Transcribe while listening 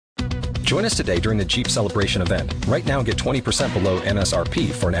Join us today during the Jeep Celebration event. Right now, get 20% below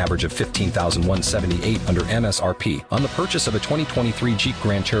MSRP for an average of $15,178 under MSRP on the purchase of a 2023 Jeep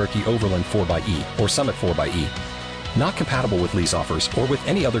Grand Cherokee Overland 4xE or Summit 4xE. Not compatible with lease offers or with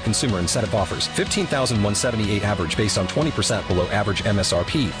any other consumer incentive offers. $15,178 average based on 20% below average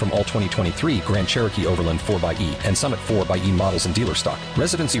MSRP from all 2023 Grand Cherokee Overland 4xE and Summit 4xE models in dealer stock.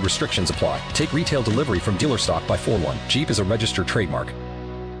 Residency restrictions apply. Take retail delivery from dealer stock by 4/1. Jeep is a registered trademark.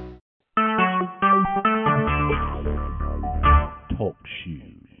 Talk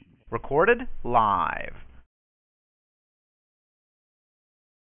shoes. Recorded live.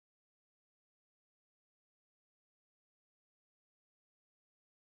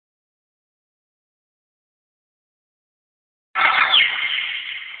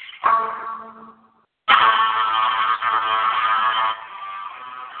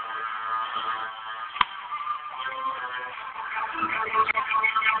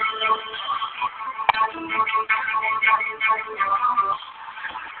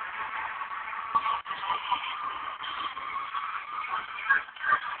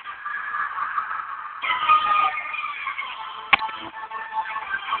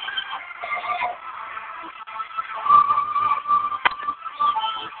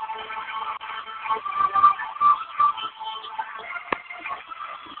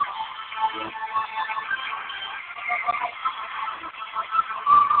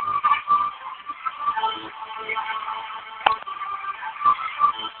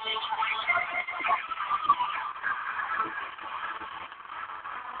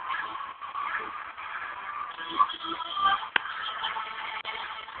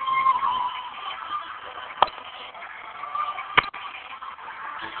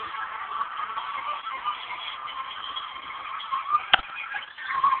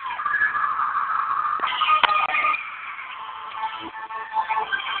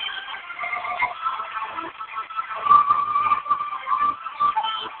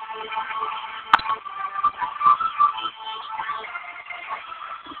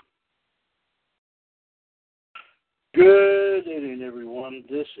 Good evening, everyone.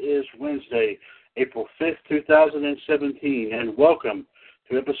 This is Wednesday, April 5th, 2017, and welcome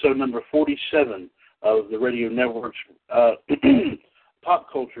to episode number 47 of the Radio Network's Pop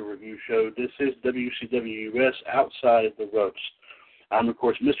Culture Review Show. This is WCWUS Outside the Ropes. I'm, of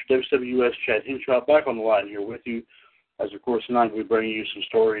course, Mr. WCWUS Chad Henshaw, back on the line here with you, as, of course, tonight we're bringing you some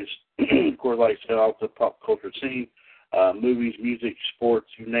stories, of course, like I said, off the pop culture scene, movies, music, sports,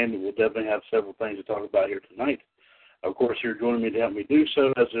 you name it. We'll definitely have several things to talk about here tonight. Of course, you're joining me to help me do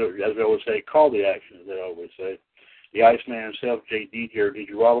so. As I always say, call the action, as I always say. The Iceman himself, J.D. Jared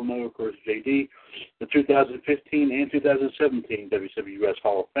DiGirolamo, of course, J.D., the 2015 and 2017 WCWUS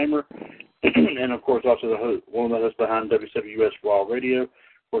Hall of Famer, and, of course, also one of the hosts behind WCWUS Raw Radio, of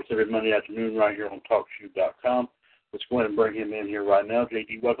course, every Monday afternoon right here on TalkShoe.com. Let's go ahead and bring him in here right now.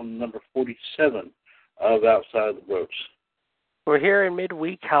 J.D., welcome to number 47 of Outside the Ropes. We're here in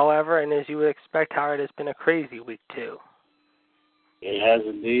midweek, however, and as you would expect, Howard, it's been a crazy week, too. It has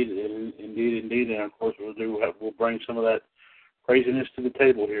indeed, and of course we'll bring some of that craziness to the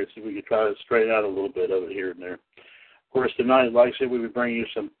table here, so we can try to straighten out a little bit of it here and there. Of course, tonight, like I said, we'll be bringing you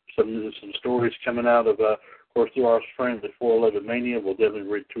some stories coming out of course, through our friends at 411 Mania. We'll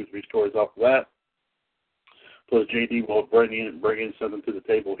definitely read 2 or 3 stories off of that. Plus, JD will bring in something to the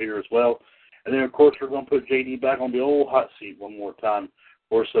table here as well. And then, of course, we're going to put J.D. back on the old hot seat one more time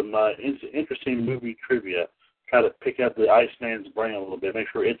for some interesting movie trivia. Try to pick up the Iceman's brain a little bit. Make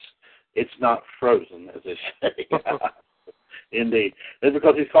sure it's not frozen, as they say. Indeed. Just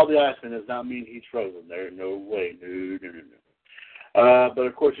because he's called the Iceman does not mean he's frozen. There, no way. No. But,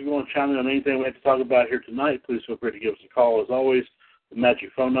 of course, if you want to chime in on anything we have to talk about here tonight, please feel free to give us a call. As always, the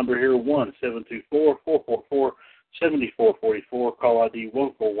magic phone number here, 1-724-444-7444, call ID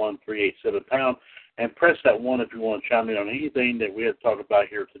 141387#, and press that 1 if you want to chime in on anything that we have to talk about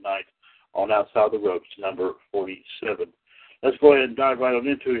here tonight on Outside the Ropes, number 47. Let's go ahead and dive right on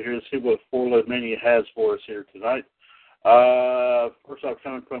into it here and see what 411 Mania has for us here tonight. First off,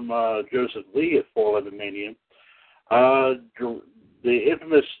 coming from Joseph Lee at 411 Mania, the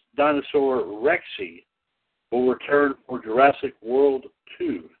infamous dinosaur Rexy will return for Jurassic World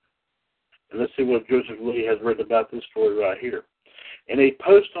 2. And let's see what Joseph Lee has written about this story right here. In a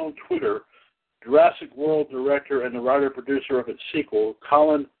post on Twitter, Jurassic World director and the writer-producer of its sequel,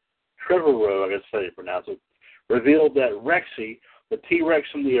 Colin Trevorrow, I guess how you pronounce it, revealed that Rexy, the T-Rex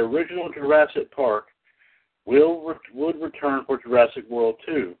from the original Jurassic Park, would return for Jurassic World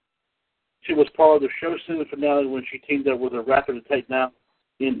 2. She was part of the show season finale when she teamed up with a raptor to take down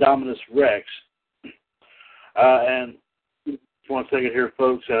the Indominus Rex. And 1 second here,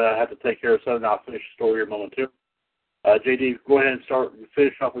 folks. I have to take care of something. I'll finish the story here momentarily. JD, go ahead and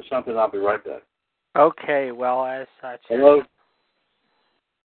finish off with something. I'll be right back. Okay, well, as Hello?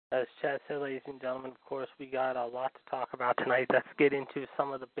 As Chad said, ladies and gentlemen, of course, we got a lot to talk about tonight. Let's get into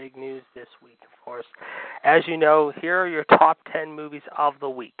some of the big news this week, of course. As you know, here are your top 10 movies of the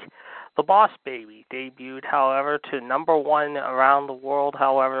week. The Boss Baby debuted, however, to number 1 around the world,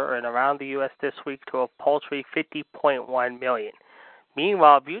 however, and around the U.S. this week to a paltry $50.1 million.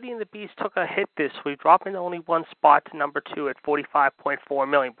 Meanwhile, Beauty and the Beast took a hit this week, dropping only 1 spot to number 2 at $45.4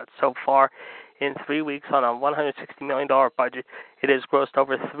 million. But so far, in 3 weeks on a $160 million budget, it has grossed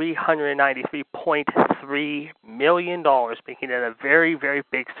over $393.3 million, making it a very, very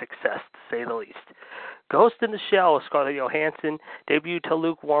big success, to say the least. Ghost in the Shell with Scarlett Johansson debuted to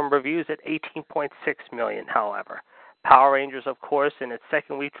lukewarm reviews at $18.6 million, however. Power Rangers, of course, in its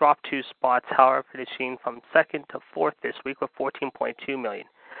second week dropped 2 spots, however, finishing from 2nd to 4th this week with $14.2 million.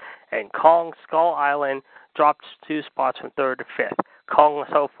 And Kong Skull Island dropped 2 spots from 3rd to 5th. Kong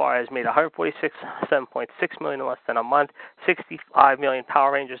so far has made $147.6 million in less than a month. $65 million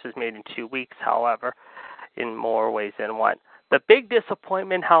Power Rangers has made in 2 weeks, however, in more ways than one. The big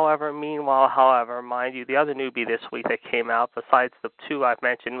disappointment, however, mind you, the other newbie this week that came out, besides the 2 I've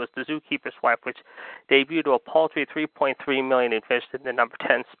mentioned, was The Zookeeper's Wife, which debuted to a paltry $3.3 million and finished in the number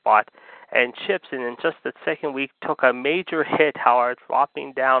 10 spot. And Chips, in just the second week, took a major hit, however,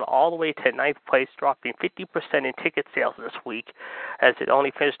 dropping down all the way to 9th place, dropping 50% in ticket sales this week, as it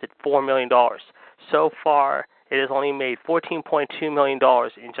only finished at $4 million. So far, it has only made $14.2 million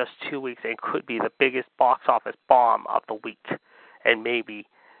in just 2 weeks and could be the biggest box office bomb of the week, and maybe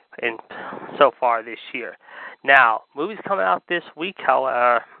so far this year. Now, movies coming out this week,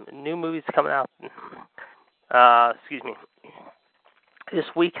 new movies coming out, this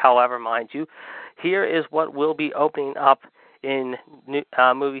week, however, mind you, here is what will be opening up in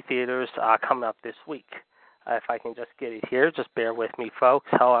movie theaters coming up this week. If I can just get it here, just bear with me, folks,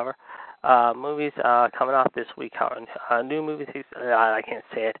 however. Movies coming out this week, new movies, I can't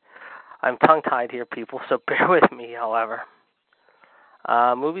say it. I'm tongue-tied here, people, so bear with me, however.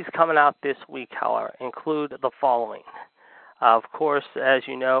 Movies coming out this week, however, include the following. Of course, as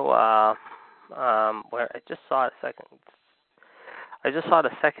you know, where I just saw it a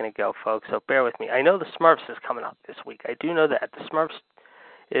second ago, folks, so bear with me. I know The Smurfs is coming out this week. I do know that. The Smurfs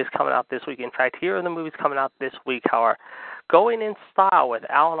is coming out this week. In fact, here are the movies coming out this week, however. Going in Style with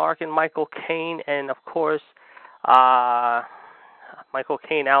Alan Arkin, Michael Caine, and, of course, Michael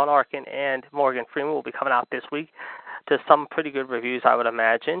Caine, Alan Arkin, and Morgan Freeman will be coming out this week to some pretty good reviews, I would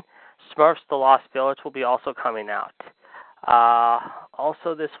imagine. Smurfs The Lost Village will be also coming out.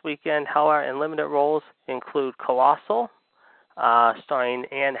 Also this weekend, however, in limited roles include Colossal, starring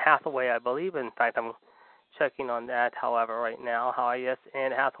Anne Hathaway, I believe. In fact, I'm checking on that, however, right now. Yes,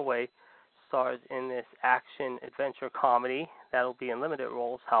 Anne Hathaway stars in this action-adventure comedy. That'll be in limited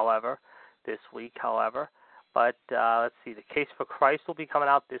roles, however, this week, however. But let's see, The Case for Christ will be coming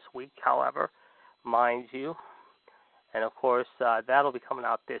out this week, however, mind you. And, of course, that'll be coming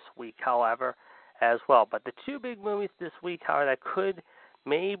out this week, however, as well. But the 2 big movies this week, however, that could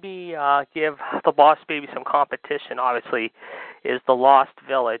maybe give The Boss Baby some competition, obviously, is The Lost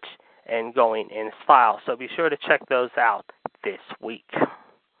Village and Going in Style. So be sure to check those out this week.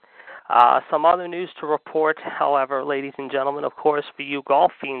 Some other news to report, however, ladies and gentlemen, of course, for you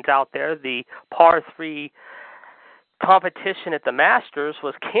golf fiends out there, the par 3 competition at the Masters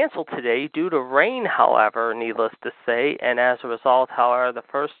was canceled today due to rain, however, needless to say, and as a result, however, the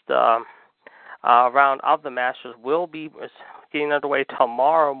first round of the Masters will be getting underway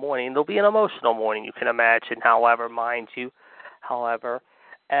tomorrow morning. It'll be an emotional morning, you can imagine, however, mind you, however,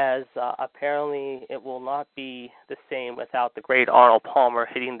 as apparently it will not be the same without the great Arnold Palmer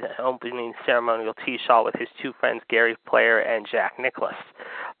hitting the opening ceremonial tee shot with his 2 friends, Gary Player and Jack Nicklaus.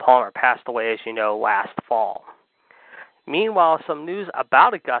 Palmer passed away, as you know, last fall. Meanwhile, some news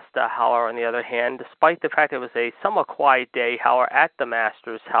about Augusta, however, on the other hand, despite the fact it was a somewhat quiet day, however, at the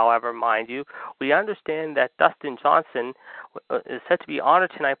Masters, however, mind you, we understand that Dustin Johnson is set to be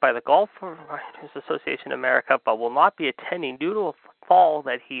honored tonight by the Golf Writers Association of America, but will not be attending due to a fall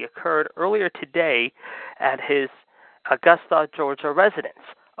that he occurred earlier today at his Augusta, Georgia residence.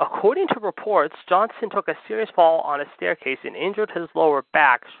 According to reports, Johnson took a serious fall on a staircase and injured his lower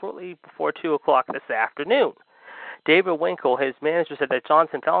back shortly before 2 o'clock this afternoon. David Winkle, his manager, said that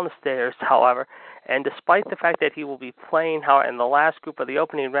Johnson fell on the stairs, however, and despite the fact that he will be playing, however, in the last group of the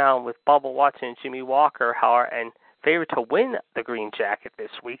opening round with Bubba Watson and Jimmy Walker, however, and favored to win the green jacket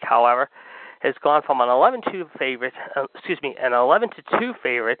this week, however, has gone from an 11-2 favorite, an 11-2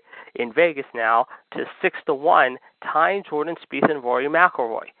 favorite in Vegas now to 6-1, tying Jordan Spieth and Rory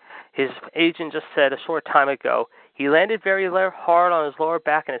McIlroy. His agent just said a short time ago he landed very hard on his lower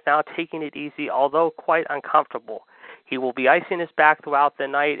back and is now taking it easy, although quite uncomfortable. He will be icing his back throughout the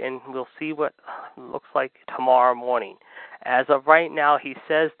night, and we'll see what it looks like tomorrow morning. As of right now, he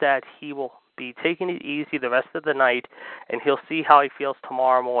says that he will be taking it easy the rest of the night, and he'll see how he feels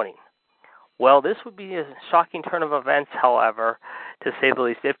tomorrow morning. Well, this would be a shocking turn of events, however, to say the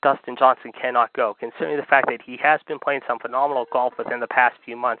least, if Dustin Johnson cannot go, considering the fact that he has been playing some phenomenal golf within the past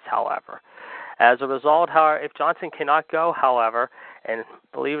few months, however. As a result, however, if Johnson cannot go, however, and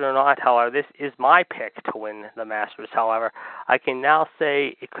believe it or not, however, this is my pick to win the Masters, however, I can now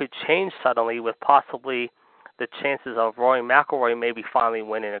say it could change suddenly with possibly the chances of Rory McIlroy maybe finally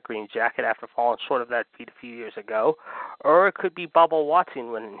winning a green jacket after falling short of that feat a few years ago, or it could be Bubba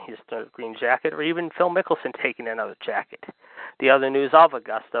Watson winning his third green jacket, or even Phil Mickelson taking another jacket. The other news of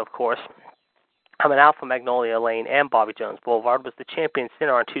Augusta, of course, coming out from Magnolia Lane and Bobby Jones Boulevard, was the Champions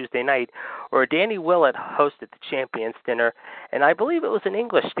Dinner on Tuesday night, where Danny Willett hosted the Champions Dinner, and I believe it was an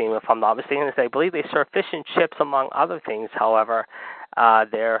English theme, if I'm not mistaken. I believe they served fish and chips, among other things, however,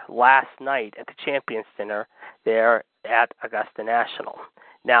 there last night at the Champions Dinner there at Augusta National.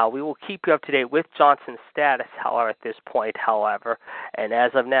 Now, we will keep you up to date with Johnson's status, however, at this point, however, and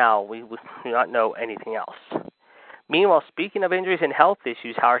as of now, we do not know anything else. Meanwhile, speaking of injuries and health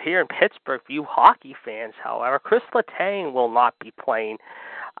issues, however, here in Pittsburgh, for you hockey fans, however, Chris Letang will not be playing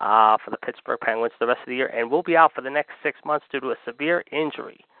for the Pittsburgh Penguins the rest of the year and will be out for the next 6 months due to a severe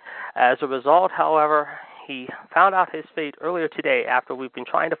injury. As a result, however, he found out his fate earlier today after we've been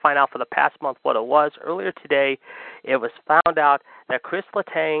trying to find out for the past month what it was. Earlier today, it was found out that Chris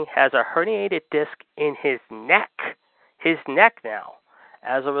Letang has a herniated disc in his neck. His neck now.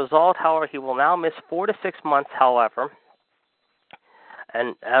 As a result, however, he will now miss 4 to 6 months, however,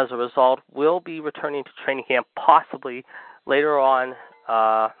 and as a result, will be returning to training camp possibly later on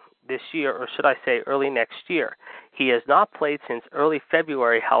this year, or should I say early next year. He has not played since early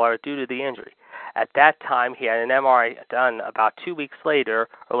February, however, due to the injury. At that time, he had an MRI done about 2 weeks later,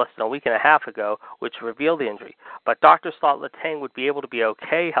 or less than a week and a half ago, which revealed the injury. But doctors thought Letang would be able to be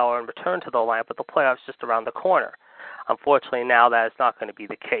okay, however, and return to the lineup with the playoffs just around the corner. Unfortunately, now that is not going to be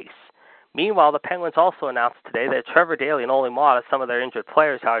the case. Meanwhile, the Penguins also announced today that Trevor Daley and Ole Mata, some of their injured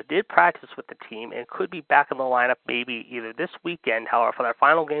players, however, did practice with the team and could be back in the lineup maybe either this weekend, however, for their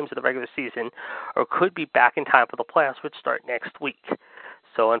final games of the regular season, or could be back in time for the playoffs, which start next week.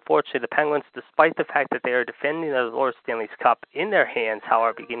 So, unfortunately, the Penguins, despite the fact that they are defending the Lord Stanley's Cup in their hands,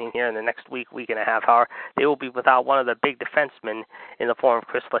 however, beginning here in the next week, week and a half, however, they will be without one of the big defensemen in the form of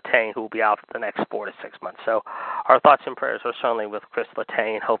Chris Letang, who will be out for the next 4 to 6 months. So, our thoughts and prayers are certainly with Chris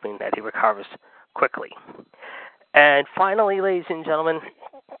Letang, hoping that he recovers quickly. And finally, ladies and gentlemen,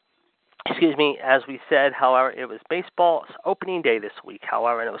 as we said, however, it was baseball's opening day this week,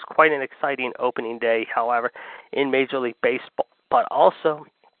 however, and it was quite an exciting opening day, however, in Major League Baseball. But also,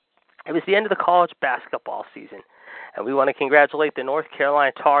 it was the end of the college basketball season, and we want to congratulate the North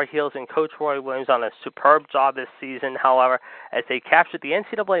Carolina Tar Heels and Coach Roy Williams on a superb job this season, however, as they captured the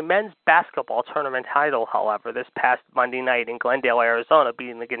NCAA men's basketball tournament title, however, this past Monday night in Glendale, Arizona,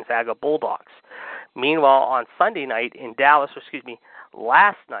 beating the Gonzaga Bulldogs. Meanwhile, on Sunday night in Dallas,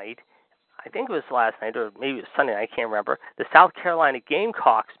 last night, I think it was last night, or maybe it was Sunday night, I can't remember, the South Carolina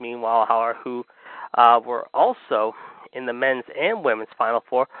Gamecocks, meanwhile, however, who were also in the men's and women's Final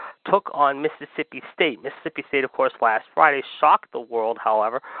Four, took on Mississippi State. Mississippi State, of course, last Friday shocked the world,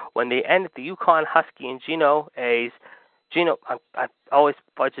 however, when they ended the UConn Husky and I always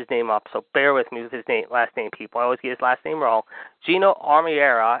fudge his name up, so bear with me with his last name, people. I always get his last name wrong. Gino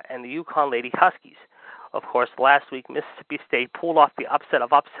Armiera and the UConn Lady Huskies. Of course, last week, Mississippi State pulled off the upset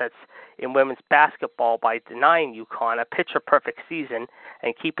of upsets in women's basketball by denying UConn a picture-perfect season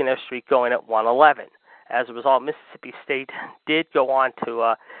and keeping their streak going at 111. As a result, Mississippi State did go on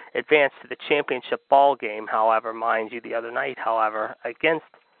to advance to the championship ball game, however, mind you, the other night, however, against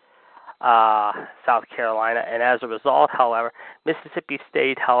South Carolina. And as a result, however, Mississippi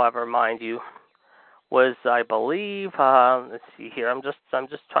State, however, mind you, was, I believe, let's see here, I'm just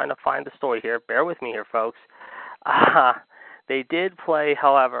trying to find the story here. Bear with me here, folks. They did play,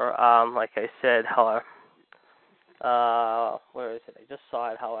 however, like I said, however, where is it? I just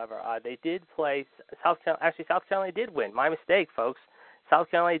saw it, however. They did play South Carolina did win. My mistake, folks. South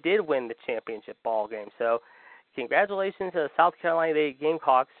Carolina did win the championship ball game. So, congratulations to the South Carolina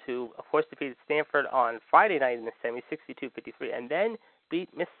Gamecocks, who, of course, defeated Stanford on Friday night in the semi, 62-53, and then beat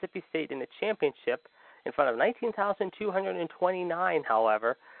Mississippi State in the championship in front of 19,229,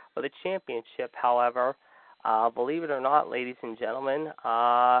 however, for the championship, however, believe it or not, ladies and gentlemen,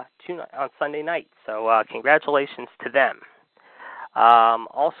 on Sunday night. So congratulations to them.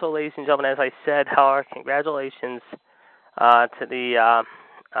 Also, ladies and gentlemen, as I said, however, congratulations to the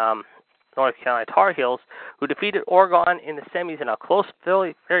North Carolina Tar Heels, who defeated Oregon in the semis in a close,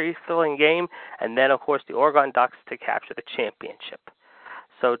 very thrilling game, and then, of course, the Oregon Ducks to capture the championship.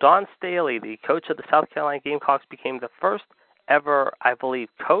 So Dawn Staley, the coach of the South Carolina Gamecocks, became the first ever, I believe,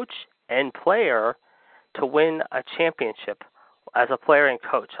 coach and player to win a championship as a player and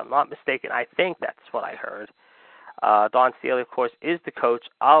coach. I'm not mistaken. I think that's what I heard. Dawn Staley, of course, is the coach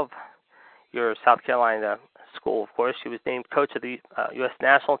of your South Carolina school. Of course, she was named coach of the U.S.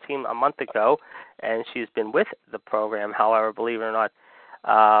 national team a month ago, and she's been with the program. However, believe it or not,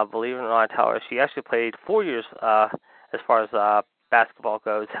 however, she actually played 4 years as far as basketball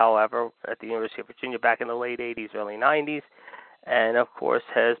goes. However, at the University of Virginia back in the late 80s, early 90s, and of course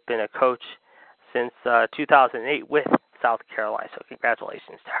has been a coach since 2008 with South Carolina. So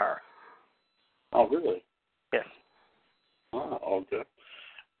congratulations to her. Oh, really? Yes. Oh, okay.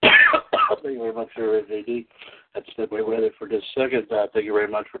 Thank you very much, JD. That's the way we're headed for just a second. Thank you very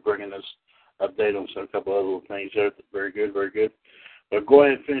much for bringing us update on a couple other little things there. Very good, very good. But go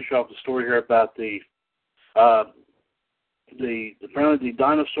ahead and finish off the story here about apparently the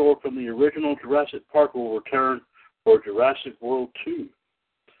dinosaur from the original Jurassic Park will return for Jurassic World 2.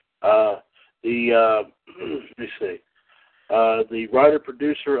 Let me see. The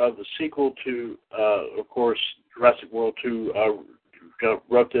writer-producer of the sequel to, of course, Jurassic World 2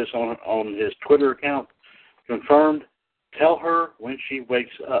 wrote this on his Twitter account, confirmed, tell her when she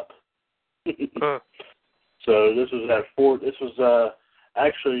wakes up. So this was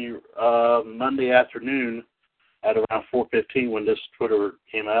actually Monday afternoon at around 4:15 when this Twitter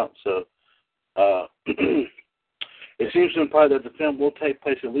came out. So it seems to imply that the film will take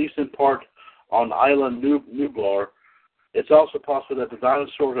place at least in part on the island Nublar. It's also possible that the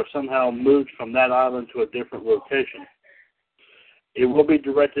dinosaurs have somehow moved from that island to a different location. It will be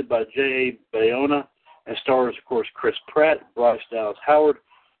directed by J.A. Bayona and stars, of course, Chris Pratt, Bryce Dallas Howard,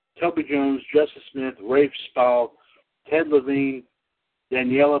 Toby Jones, Justice Smith, Rafe Spall, Ted Levine,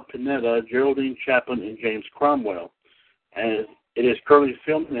 Daniela Pineda, Geraldine Chaplin, and James Cromwell. And it is currently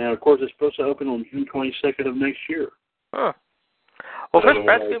filming, and of course it's supposed to open on June 22nd of next year. Huh. Well,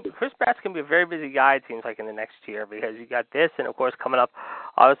 Chris Pratt's going to be a very busy guy, it seems like, in the next year, because you got this, and, of course, coming up,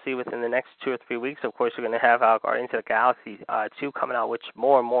 obviously, within the next 2 or 3 weeks, of course, you're going to have Guardians of the Galaxy 2 coming out, which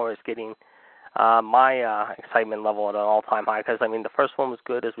more and more is getting my excitement level at an all-time high, because, I mean, the first one was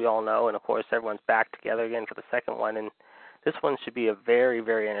good, as we all know, and, of course, everyone's back together again for the second one, and this one should be a very,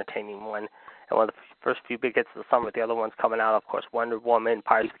 very entertaining one, and one of the first few big hits of the summer, with the other ones coming out, of course, Wonder Woman,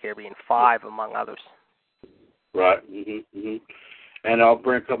 Pirates of the Caribbean 5, among others. Right, And I'll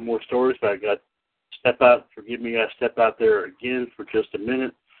bring a couple more stories, but I got to step out. Forgive me, I step out there again for just a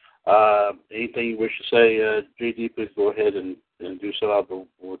minute. Anything you wish to say, JD, please go ahead and do so.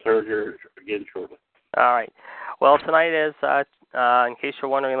 We'll return here again shortly. All right. Well, tonight is, in case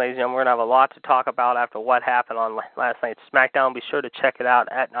you're wondering, ladies and gentlemen, we're going to have a lot to talk about after what happened on last night's SmackDown. Be sure to check it out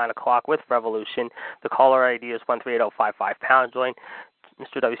at 9 o'clock with Revolution. The caller ID is 138-055-pound. Join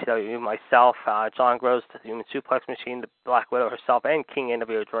Mr. WCW, myself, John Gross, the Human Suplex Machine, the Black Widow herself, and King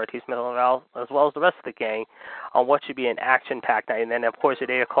NWO George T. Smith, as well as the rest of the gang, on what should be an action-packed night. And then, of course, at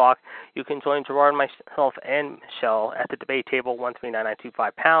 8 o'clock, you can join Gerard, myself, and Michelle at the debate table,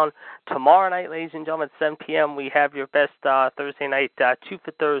 139-925-pound. Tomorrow night, ladies and gentlemen, at 7 p.m., we have your best Thursday night, 2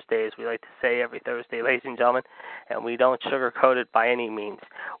 for Thursday, as we like to say every Thursday, ladies and gentlemen, and we don't sugarcoat it by any means.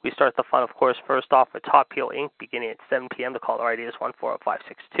 We start the fun, of course, first off with Top Heel Inc., beginning at 7 p.m. The caller ID is 140-562.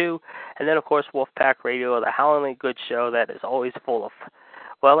 And then, of course, Wolfpack Radio, the howlingly good show that is always full of,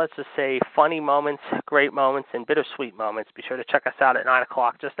 well, let's just say funny moments, great moments, and bittersweet moments. Be sure to check us out at 9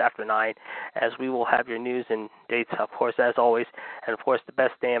 o'clock, just after 9, as we will have your news and dates, of course, as always. And, of course, the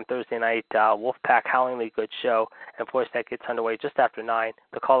best damn Thursday night Wolfpack howlingly good show. And, of course, that gets underway just after 9.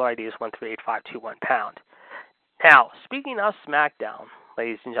 The caller ID is 138-521-pound. Now, speaking of SmackDown,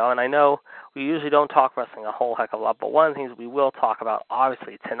 ladies and gentlemen, I know we usually don't talk wrestling a whole heck of a lot, but one of the things we will talk about,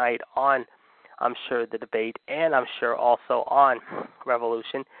 obviously, tonight on, I'm sure, the debate, and I'm sure also on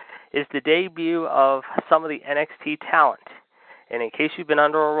Revolution, is the debut of some of the NXT talent. And in case you've been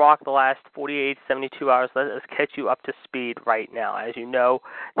under a rock the last 48, 72 hours, let us catch you up to speed right now. As you know,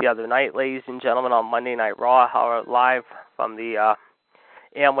 the other night, ladies and gentlemen, on Monday Night Raw, live from the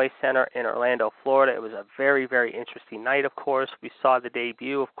Amway Center in Orlando, Florida. It was a very, very interesting night, of course. We saw the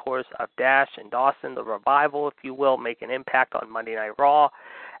debut, of course, of Dash and Dawson, the revival, if you will, make an impact on Monday Night Raw.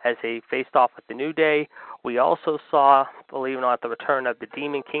 as they faced off with the New Day. We also saw, believe it or not, the return of the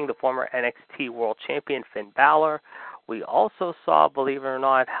Demon King, the former NXT World Champion Finn Balor. We also saw, believe it or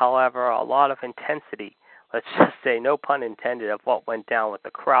not, however, a lot of intensity, let's just say, no pun intended, of what went down with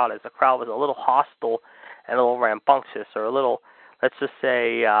the crowd, as the crowd was a little hostile and a little rambunctious, or a little, let's just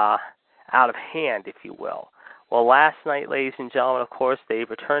say, out of hand, if you will. Well, last night, ladies and gentlemen, of course, they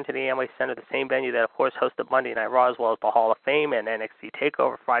returned to the Amway Center, the same venue that, of course, hosted Monday Night Raw, as well as the Hall of Fame and NXT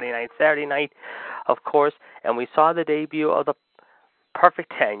TakeOver Friday night, Saturday night, of course, and we saw the debut of the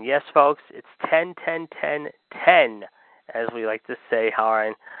Perfect 10. Yes, folks, it's 10, 10, 10, 10, as we like to say,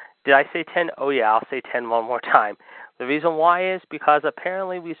 Howard. Did I say 10? Oh, yeah, I'll say 10 one more time. The reason why is because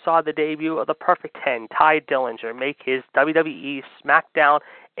apparently we saw the debut of the Perfect 10, Ty Dillinger, make his WWE, SmackDown,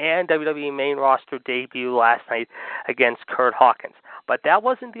 and WWE main roster debut last night against Kurt Hawkins. But that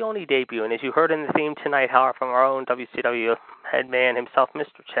wasn't the only debut, and as you heard in the theme tonight, however, from our own WCW head man himself,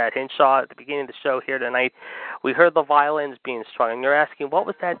 Mr. Chad Hinshaw, at the beginning of the show here tonight, we heard the violins being strung, and you're asking, what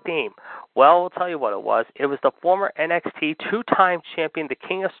was that theme? Well, we'll tell you what it was. It was the former NXT two-time champion, the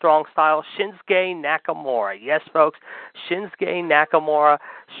King of Strong Style, Shinsuke Nakamura. Yes, folks, Shinsuke Nakamura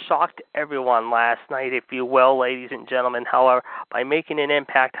shocked everyone last night, if you will, ladies and gentlemen, however, by making an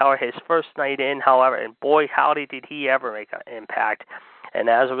impact, however, his first night in, however, and boy, howdy did he ever make an impact. And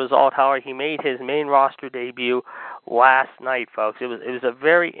as a result, however, he made his main roster debut last night, folks. It was a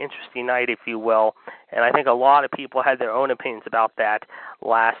very interesting night, if you will, and I think a lot of people had their own opinions about that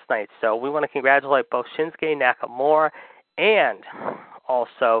last night. So we want to congratulate both Shinsuke Nakamura and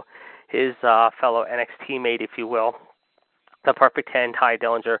also his fellow NXT mate, if you will, the Perfect 10, Ty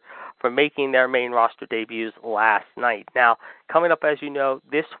Dillinger, for making their main roster debuts last night. Now, coming up, as you know,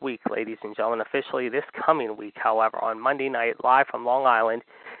 this week, ladies and gentlemen, officially this coming week, however, on Monday night, live from Long Island,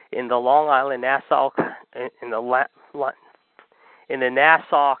 in the Long Island Nassau, in the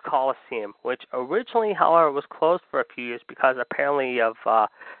Nassau Coliseum, which originally, however, was closed for a few years because apparently of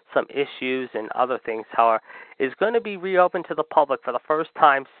some issues and other things, however, is going to be reopened to the public for the first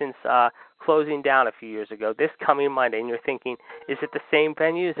time since closing down a few years ago, this coming Monday. And you're thinking, is it the same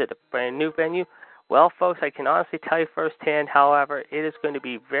venue? Is it a brand new venue? Well, folks, I can honestly tell you firsthand, however, it is going to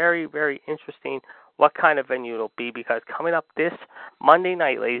be very, very interesting what kind of venue it'll be, because coming up this Monday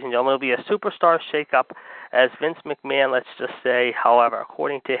night, ladies and gentlemen, it'll be a superstar shakeup, as Vince McMahon, let's just say, however,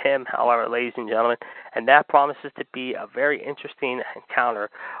 according to him, however, ladies and gentlemen, and that promises to be a very interesting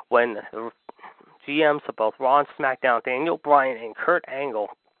encounter when the GMs of both Raw and SmackDown, Daniel Bryan and Kurt Angle,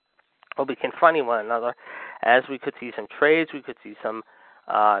 will be confronting one another, as we could see some trades, we could see some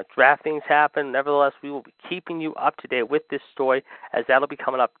draftings happen. Nevertheless, we will be keeping you up to date with this story, as that'll be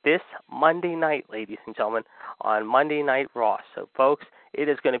coming up this Monday night, ladies and gentlemen, on Monday Night Raw. So, folks, it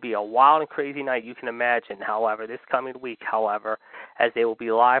is going to be a wild and crazy night, you can imagine, however, this coming week, however, as they will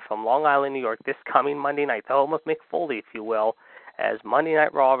be live from Long Island, New York, this coming Monday night, the home of Mick Foley, if you will, as Monday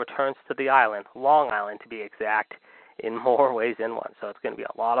Night Raw returns to the island, Long Island to be exact, in more ways than one. So it's going to be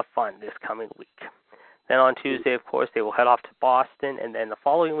a lot of fun this coming week. Then on Tuesday, of course, they will head off to Boston, and then the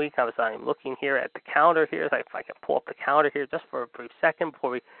following week, I'm looking here at the calendar here, if I can pull up the calendar here just for a brief second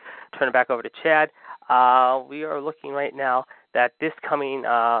before we turn it back over to Chad. We are looking right now that this coming,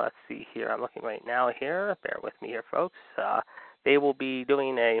 let's see here, I'm looking right now here, bear with me here, folks. They will be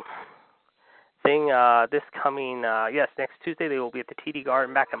doing a thing this coming, next Tuesday, they will be at the TD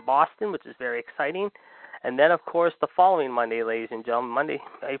Garden back in Boston, which is very exciting. And then, of course, the following Monday, ladies and gentlemen, Monday,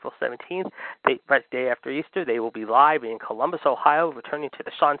 April 17th, day after Easter, they will be live in Columbus, Ohio, returning to the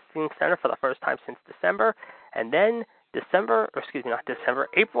Schottenstein Center for the first time since December. And then April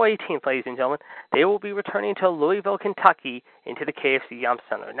 18th, ladies and gentlemen, they will be returning to Louisville, Kentucky, into the KFC Yum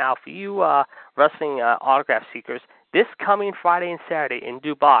Center. Now, for you wrestling autograph seekers, this coming Friday and Saturday in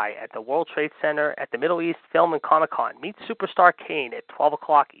Dubai at the World Trade Center at the Middle East Film and Comic-Con, meet Superstar Kane at 12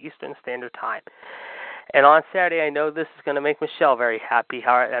 o'clock Eastern Standard Time. And on Saturday, I know this is going to make Michelle very happy.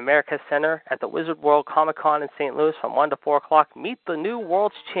 At America Center at the Wizard World Comic-Con in St. Louis from 1 to 4 o'clock, meet the new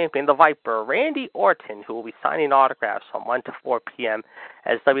world's champion, the Viper, Randy Orton, who will be signing autographs from 1 to 4 p.m.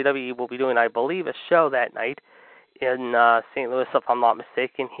 as WWE will be doing, I believe, a show that night in St. Louis, if I'm not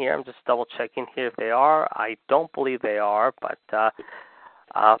mistaken here. I'm just double-checking here if they are. I don't believe they are, but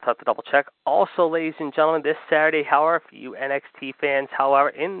I'll have to double-check. Also, ladies and gentlemen, this Saturday, however, for you NXT fans, however,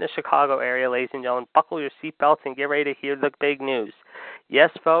 in the Chicago area, ladies and gentlemen, buckle your seatbelts and get ready to hear the big news. Yes,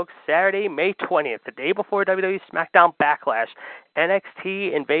 folks, Saturday, May 20th, the day before WWE SmackDown Backlash,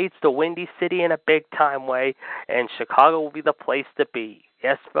 NXT invades the Windy City in a big-time way, and Chicago will be the place to be.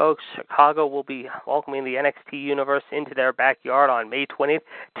 Yes, folks, Chicago will be welcoming the NXT universe into their backyard on May 20th.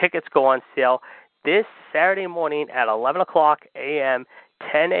 Tickets go on sale this Saturday morning at 11 o'clock a.m.,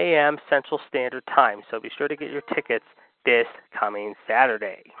 10 a.m. Central Standard Time. So be sure to get your tickets this coming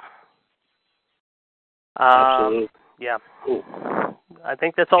Saturday. Absolutely. Yeah. Cool. I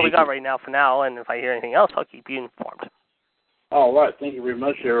think that's all we got right now for now, and if I hear anything else, I'll keep you informed. All right. Thank you very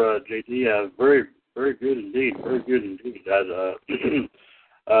much there, JD. Very, very good indeed. Very good indeed.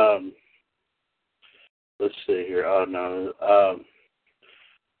 Let's see here. Oh, no.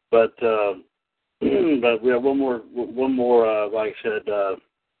 But we have one more, like I said,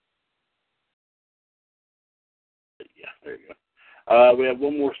 yeah, there you go. We have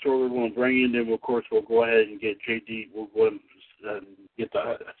one more story we're going to bring in, then of course we'll go ahead and get JD. We'll go ahead and get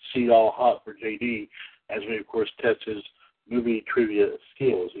the seat all hot for JD as we of course test his movie trivia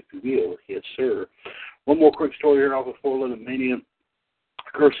skills, if you will. Yes, sir. One more quick story here off of 411 Mania,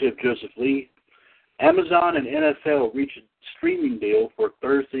 courtesy of Joseph Lee. Amazon and NFL reach a streaming deal for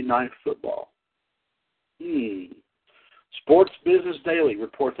Thursday Night Football. Sports Business Daily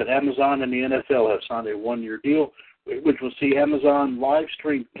reports that Amazon and the NFL have signed a one-year deal, which will see Amazon live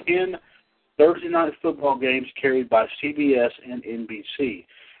stream 10 Thursday Night Football games carried by CBS and NBC.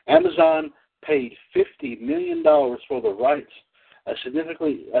 Amazon paid $50 million for the rights, a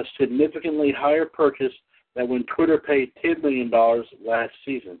significantly higher purchase than when Twitter paid $10 million last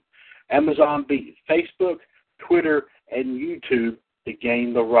season. Amazon beat Facebook, Twitter, and YouTube to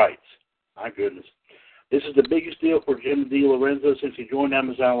gain the rights. My goodness. This is the biggest deal for Jim DiLorenzo since he joined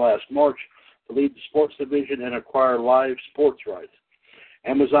Amazon last March to lead the sports division and acquire live sports rights.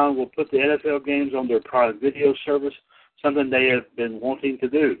 Amazon will put the NFL games on their Prime Video service, something they have been wanting to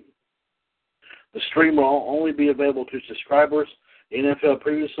do. The stream will only be available to subscribers. The NFL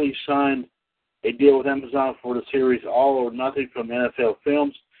previously signed a deal with Amazon for the series All or Nothing from NFL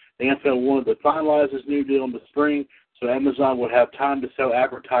Films. The NFL wanted to finalize this new deal in the spring so Amazon would have time to sell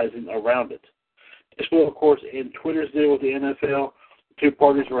advertising around it. This will, of course, end Twitter's deal with the NFL. The two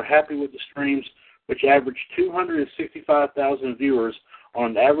parties were happy with the streams, which averaged 265,000 viewers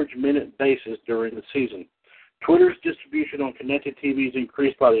on an average minute basis during the season. Twitter's distribution on connected TVs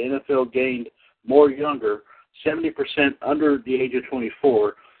increased by the NFL gained more younger, 70% under the age of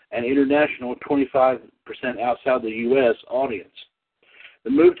 24, and international, 25% outside the U.S. audience. The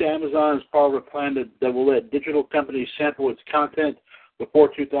move to Amazon is part of a plan that will let digital companies sample its content before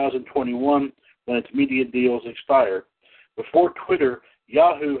 2021 when its media deals expire. Before Twitter,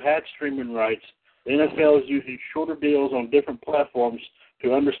 Yahoo had streaming rights. The NFL is using shorter deals on different platforms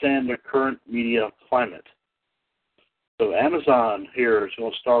to understand the current media climate. So Amazon here is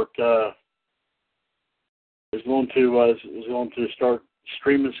going to start is going to start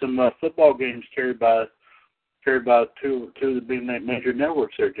streaming some football games carried by two of the big major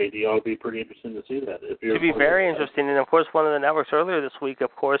networks there, JD. It'll be pretty interesting to see that. It'd be very interesting. And, of course, one of the networks earlier this week,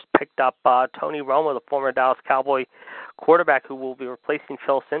 of course, picked up Tony Romo, the former Dallas Cowboy quarterback who will be replacing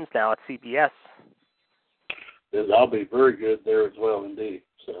Phil Simms now at CBS. That'll be very good there as well, indeed.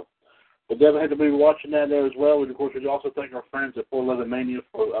 So we'll definitely have to be watching that there as well. And, of course, we also thank our friends at 411 Mania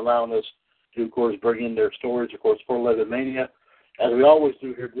for allowing us to, of course, bring in their stories. Of course, 411 Mania, as we always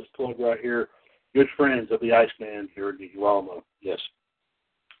do here, this plug right here, good friends of the Iceman here in Gualamo. Yes.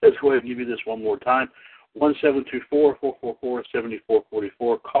 Let's go ahead and give you this one more time.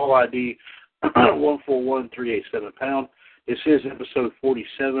 1-724-444-7444. Call ID 141387#. This is episode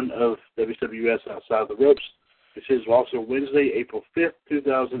 47 of WCWUS Outside the Ropes. This is also Wednesday, April 5th,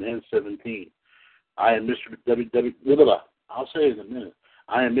 2017. I am Mr. I'll say it in a minute.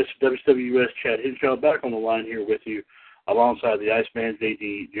 I am Mr. WCWUS Chad Hinshaw back on the line here with you alongside the Iceman,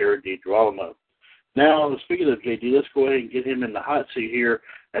 JD, Jared DiGirolamo. Now, speaking of JD, let's go ahead and get him in the hot seat here,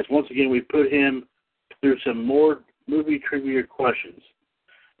 as once again we put him through some more movie trivia questions.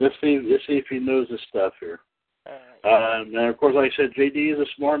 Let's see if he knows this stuff here. And of course, like I said, JD is a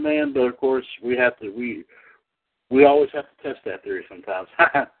smart man, but of course we always have to test that theory sometimes.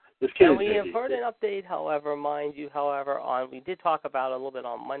 And we have heard an update, however, mind you, we did talk about it a little bit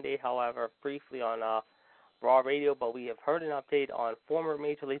on Monday, however, briefly on Raw Radio, but we have heard an update on former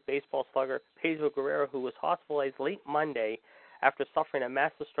Major League Baseball slugger Pedro Guerrero, who was hospitalized late Monday after suffering a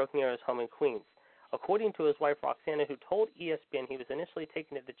massive stroke near his home in Queens. According to his wife, Roxana, who told ESPN he was initially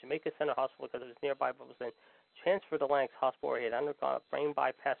taken to the Jamaica Center Hospital because it was nearby, but was then transferred to Lenox Hospital where he had undergone a brain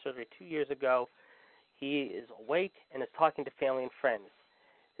bypass surgery 2 years ago. He is awake and is talking to family and friends.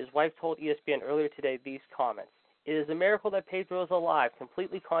 His wife told ESPN earlier today these comments. It is a miracle that Pedro is alive,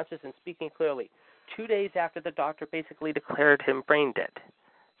 completely conscious and speaking clearly, 2 days after the doctor basically declared him brain dead.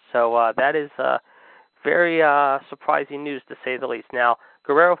 So that is very surprising news, to say the least. Now,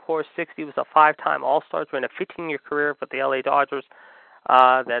 Guerrero, of course, 60, was a 5-time All-Star during a 15-year career with the LA Dodgers.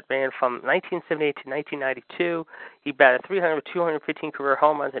 that ran from 1978 to 1992. He batted 300 with 215 career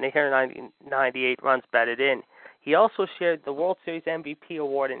home runs and 898 runs batted in. He also shared the World Series MVP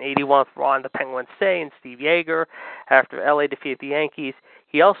award in '81 for Ron the Penguin Say and Steve Yeager after LA defeated the Yankees.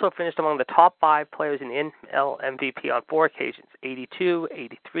 He also finished among the top 5 players in NL MVP on 4 occasions, '82,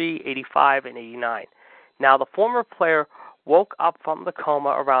 '83, '85, and '89. Now, the former player woke up from the coma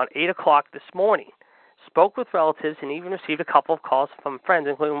around 8 o'clock this morning, spoke with relatives, and even received a couple of calls from friends,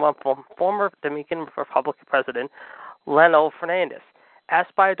 including one from former Dominican Republic President Leno Fernandez.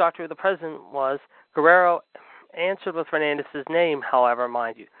 Asked by a doctor who the president was, Guerrero answered with Fernandez's name, however,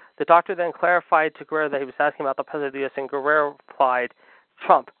 mind you. The doctor then clarified to Guerrero that he was asking about the president of the U.S., and Guerrero replied,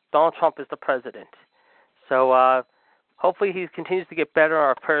 Trump. Donald Trump is the president. So hopefully he continues to get better.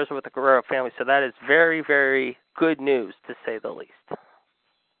 Our prayers are with the Guerrero family. So that is very, very good news, to say the least.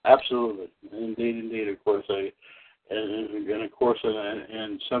 Absolutely. Indeed, of course. And of course,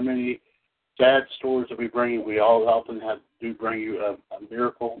 and so many sad stories that we bring you, we all often do bring you a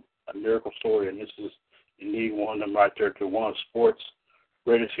miracle story, and this is indeed one of them right there to one of sports'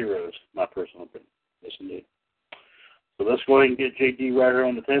 greatest heroes, my personal opinion. Yes, indeed. So let's go ahead and get JD right here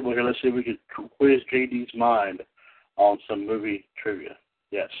on the table here. Let's see if we can quiz JD's mind on some movie trivia.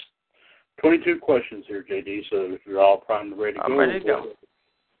 Yes. 22 questions here, JD, so if you're all primed and ready to go. I'm ready to go.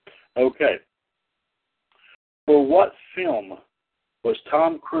 Okay. For what film was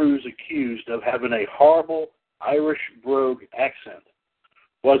Tom Cruise accused of having a horrible Irish brogue accent?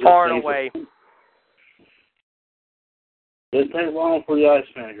 Was it Far and away. Didn't take long for the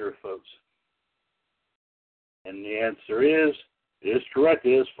Iceman here, folks. And the answer is correct.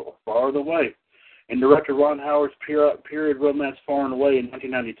 It is Far and Away. In director Ron Howard's period romance Far and Away in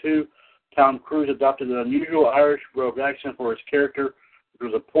 1992, Tom Cruise adopted an unusual Irish brogue accent for his character,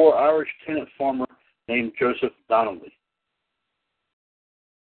 which was a poor Irish tenant farmer named Joseph Donnelly.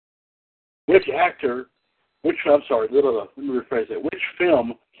 Which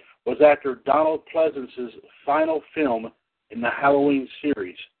film was actor Donald Pleasance's final film in the Halloween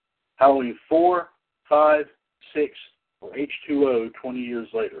series? Halloween 4, 5, 6, or H2O 20 years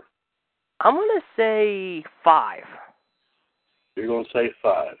later? I'm going to say 5. You're going to say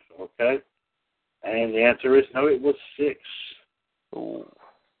 5, okay? And the answer is no, it was 6. Ooh.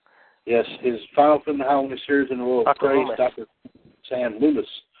 Yes, his final film in the Halloween series in the role of praise, Dr. Sam Loomis,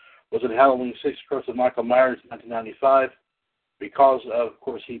 was in Halloween 6 Curse of Michael Myers in 1995 because, of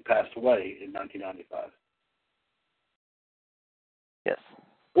course, he passed away in 1995. Yes.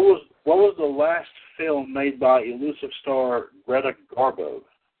 What was the last film made by elusive star Greta Garbo?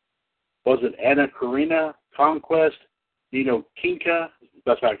 Was it Anna Karina, Conquest, Nino Kinka,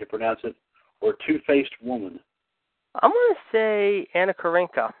 that's how I can pronounce it, or Two-Faced Woman? I'm going to say Anna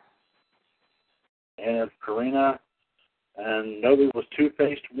Karenina. Anna Karina, and no, it was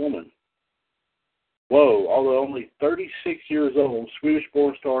Two-Faced Woman. Whoa, although only 36 years old,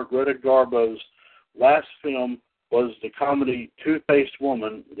 Swedish-born star Greta Garbo's last film was the comedy Two-Faced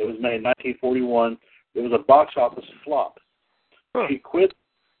Woman. It was made in 1941. It was a box office flop. Huh. She quit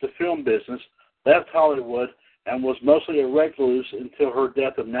the film business, left Hollywood, and was mostly a recluse until her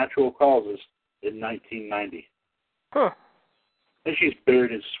death of natural causes in 1990. Huh. I think she's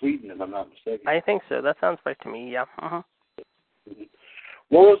buried in Sweden, if I'm not mistaken. I think so. That sounds right to me, yeah. Uh-huh.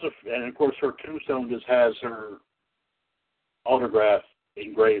 And of course, her tombstone just has her autograph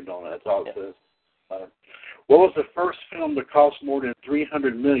engraved on it. That's all it says. What was the first film to cost more than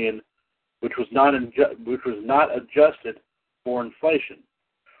 $300 million, which was not adjusted for inflation?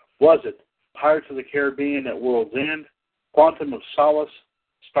 Was it Pirates of the Caribbean at World's End, Quantum of Solace,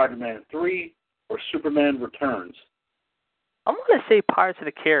 Spider-Man 3, or Superman Returns? I'm going to say Pirates of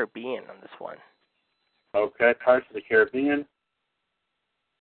the Caribbean on this one. Okay, Pirates of the Caribbean.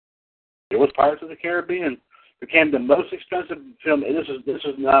 It was Pirates of the Caribbean. Became the most expensive film. And this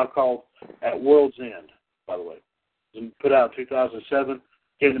is now called At World's End, by the way. It was put out in 2007.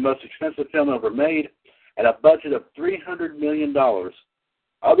 Became the most expensive film ever made at a budget of $300 million.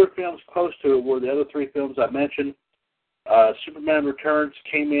 Other films close to it were the other 3 films I mentioned. Superman Returns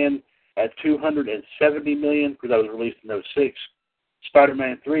came in at $270 million because that was released in 2006.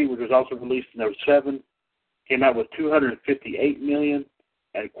 Spider-Man 3, which was also released in 2007, came out with $258 million.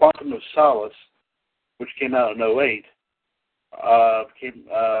 And Quantum of Solace, which came out in 2008,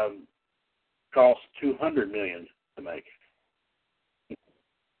 cost $200 million to make.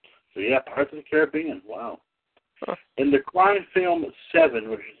 So yeah, Pirates of the Caribbean. Wow. Huh. In the crime film Seven,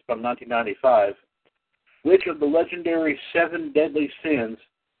 which is from 1995, which of the legendary 7 deadly sins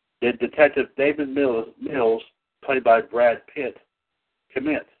did Detective David Mills, played by Brad Pitt,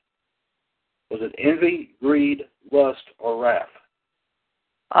 commit? Was it envy, greed, lust, or wrath?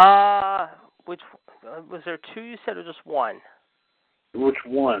 Which was there two you said, or just one? Which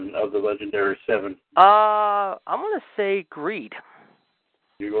one of the legendary 7? I'm gonna say Greed.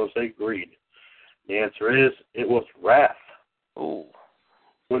 You're going to say Greed. The answer is, it was Wrath. Ooh.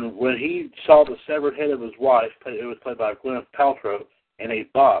 When he saw the severed head of his wife, it was played by Gwyneth Paltrow, in a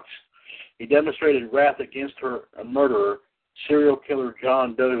box, he demonstrated wrath against her murderer, serial killer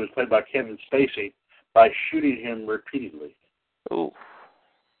John Doe, who was played by Kevin Spacey, by shooting him repeatedly. Ooh.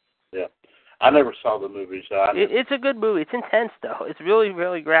 Yeah. I never saw the movie, so it's a good movie. It's intense, though. It's really,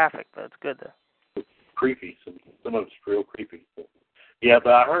 really graphic, but it's good, though. It's creepy. Some of it's real creepy. Yeah,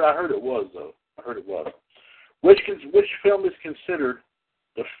 but I heard it was, though. I heard it was. Which film is considered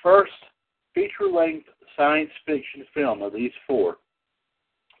the first feature-length science fiction film of these 4?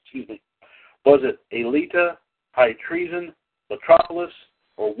 Excuse me. Was it Alita, High Treason, Metropolis,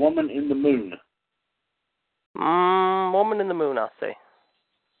 or Woman in the Moon? Woman in the Moon, I'll say.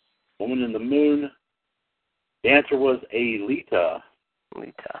 Woman in the Moon. The answer was Alita.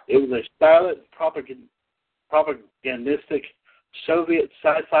 Alita. It was a silent propagandistic Soviet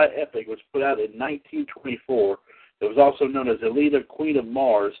sci-fi epic was put out in 1924. It was also known as Alita, Queen of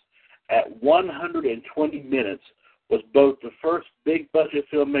Mars. At 120 minutes, was both the first big-budget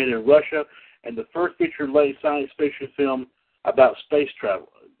film made in Russia and the first feature-length science fiction film about space travel.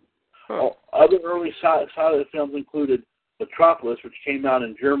 Other early silent films included Metropolis, which came out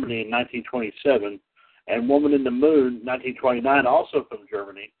in Germany in 1927, and Woman in the Moon, 1929, also from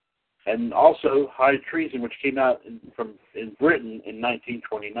Germany, and also High Treason, which came out in Britain in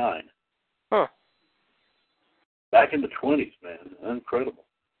 1929. Huh. Back in the 20s, man. Incredible.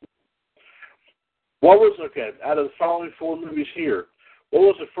 Out of the following 4 movies here, what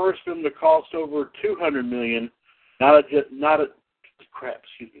was the first film to cost over $200 million, not adjusted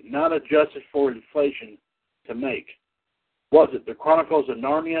for inflation, to make? Was it The Chronicles of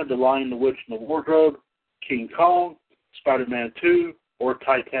Narnia, The Lion, the Witch, and the Wardrobe, King Kong, Spider-Man 2, or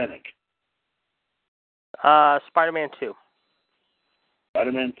Titanic? Spider-Man 2.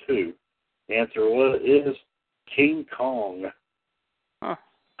 Spider-Man 2. The answer is King Kong. Huh.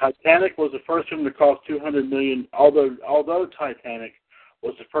 Titanic was the first film to cost $200 million. Although Titanic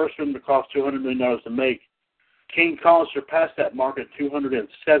was the first film to cost $200 million to make, King Kong surpassed that mark at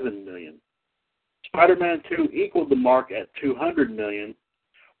 $207 million. Spider-Man 2 equaled the mark at $200 million,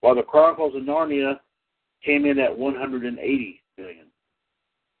 while The Chronicles of Narnia came in at $180 million.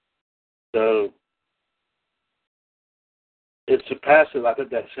 So it surpassed it, I think,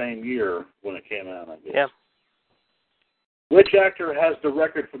 that same year when it came out, I guess. Yeah. Which actor has the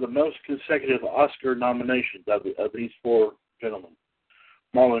record for the most consecutive Oscar nominations of these 4 gentlemen?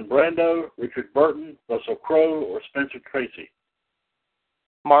 Marlon Brando, Richard Burton, Russell Crowe, or Spencer Tracy?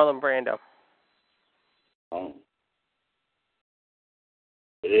 Marlon Brando.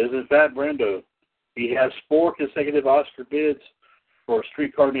 It is, in fact, Brando. He has 4 consecutive Oscar bids for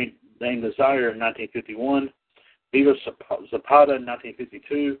Streetcar Named Desire in 1951, Viva Zapata in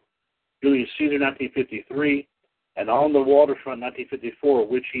 1952, Julius Caesar in 1953, and On the Waterfront 1954,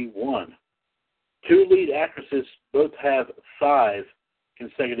 which he won. 2 lead actresses both have 5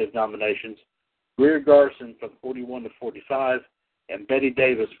 consecutive nominations, Greer Garson from 41 to 45, and Betty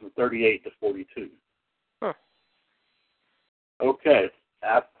Davis from 38 to 42. Huh. Okay.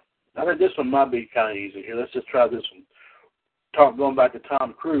 I think this one might be kind of easy here. Let's just try this one. Going back to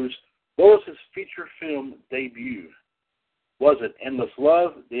Tom Cruise, what was his feature film debut? Was it Endless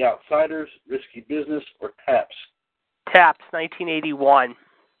Love, The Outsiders, Risky Business, or Taps? Taps, 1981.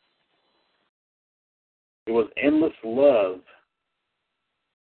 It was Endless Love.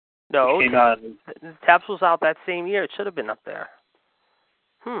 No, came out Taps was out that same year. It should have been up there.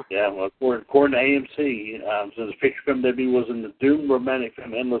 Yeah, well, according to AMC, so the feature film debut was in the doomed romantic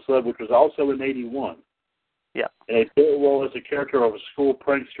film Endless Love, which was also in 81. Yeah. And a bit role as a character of a school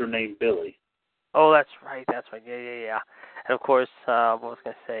prankster named Billy. Oh, that's right. Yeah. And, of course, what was I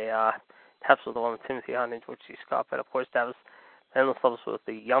going to say? Taps was the one with Timothy Hunt and George C. Scott, but, of course, that was Endless Love was with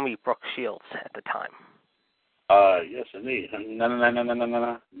the yummy Brooke Shields at the time. Yes, indeed.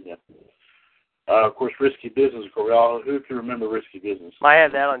 No. Yeah. Of course, Risky Business. Who can remember Risky Business? I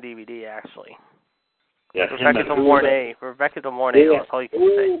had that on DVD, actually. Yeah, Rebecca De Mornay. Yeah. That's all you can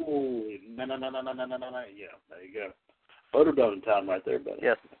say. No. Yeah, there you go. Motorboating time right there, buddy.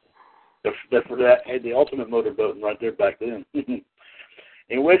 Yes. The ultimate motorboating right there back then.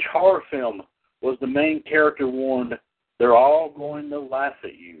 In which horror film was the main character warned, "They're all going to laugh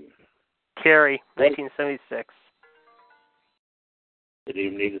at you"? Carrie, 1976. Didn't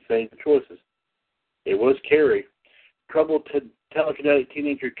even need to say the choices. It was Carrie. Troubled telekinetic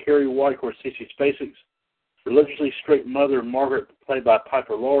teenager Carrie White, or Sissy Spacek's religiously strict mother, Margaret, played by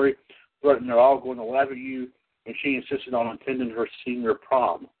Piper Laurie, threatened they're all going to laugh at you, and she insisted on attending her senior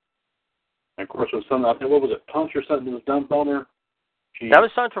prom. And, of course, it was something, I think, what was it, punch or something that was dumped on her? That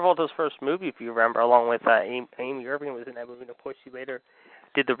was John Travolta's first movie, if you remember, along with Amy Irving was in that movie. And, of course, she later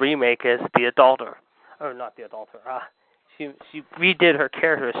did the remake as the adulterer. Or not the adulterer. She redid her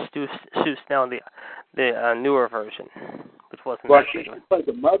character as Sue Snell in the newer version, which wasn't right, that she good. played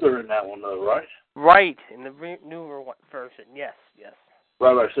the mother in that one, though, right? Right, in the newer version, yes.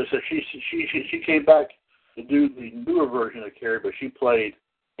 Right. So she came back to do the newer version of Carrie, but she played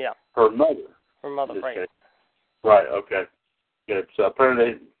her mother. Her mother, right. Case. Right, okay. Good. So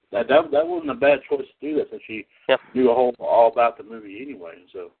apparently that wasn't a bad choice to do that, since she knew all about the movie anyway,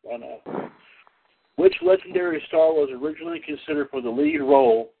 so why not? Which legendary star was originally considered for the lead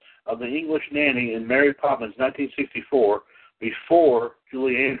role of the English nanny in Mary Poppins 1964 before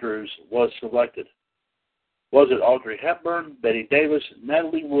Julie Andrews was selected? Was it Audrey Hepburn, Betty Davis,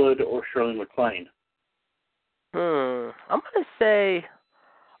 Natalie Wood, or Shirley MacLaine? I'm going to say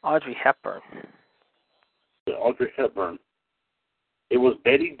Audrey Hepburn. Audrey Hepburn. It was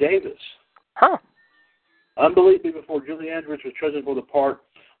Betty Davis. Huh. Unbelievably, before Julie Andrews was chosen for the part,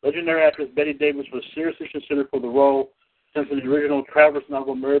 legendary actress Betty Davis was seriously considered for the role, since in the original Travers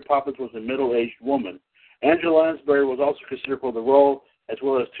novel, Mary Poppins was a middle-aged woman. Angela Lansbury was also considered for the role, as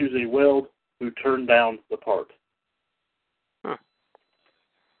well as Tuesday Weld, who turned down the part. Huh.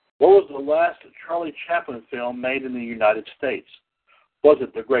 What was the last Charlie Chaplin film made in the United States? Was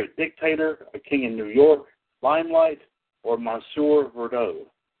it The Great Dictator, A King in New York, Limelight, or Monsieur Verdot?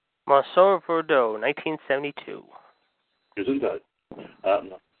 Monsieur Verdot, 1972. Isn't that?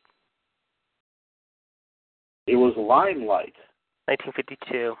 No. It was Limelight.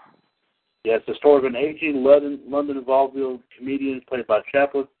 1952. Yes, the story of an aging London vaudeville comedian played by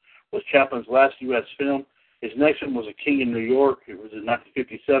Chaplin was Chaplin's last U.S. film. His next one was A King in New York. It was in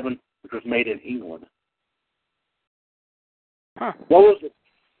 1957, which was made in England. Huh. What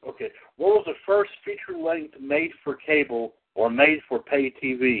was the first feature-length made-for-cable or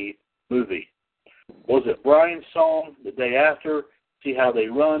made-for-pay-TV movie? Was it Brian's Song, The Day After, See How They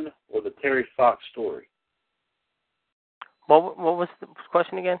Run, or the Terry Fox Story? What was the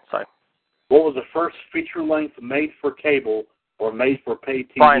question again? Sorry. What was the first feature-length made-for-cable or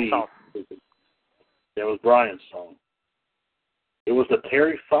made-for-pay-TV? Brian's Song. That was Brian's Song. It was the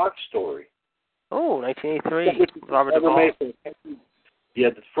Terry Fox Story. Oh, 1983. Robert Duvall.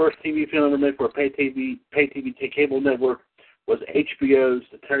 The first TV film ever made for a pay TV cable network was HBO's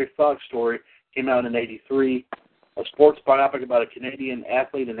The Terry Fox Story. Came out in '83. A sports biopic about a Canadian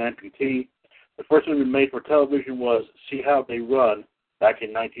athlete and amputee. The first movie made for television was See How They Run back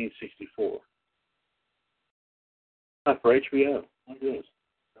in 1964. For HBO. Look at this.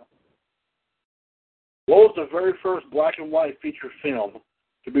 What was the very first black and white feature film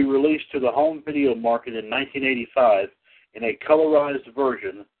to be released to the home video market in 1985 in a colorized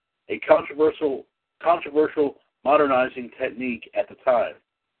version, a controversial modernizing technique at the time?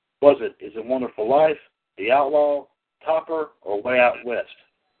 Was it Is a Wonderful Life, The Outlaw, Topper, or Way Out West?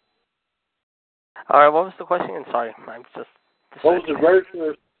 All right, what was the question? I'm sorry, I'm just... What was the very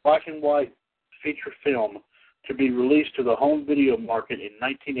first black and white feature film to be released to the home video market in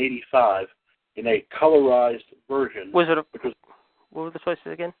 1985 in a colorized version? What were the choices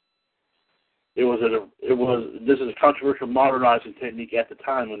again? This is a controversial modernizing technique at the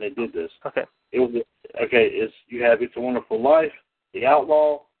time when they did this. Okay. You have It's a Wonderful Life, The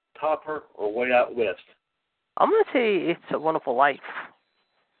Outlaw, Topper, or Way Out West. I'm going to say It's a Wonderful Life.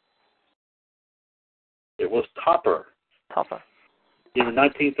 It was Topper. Topper. In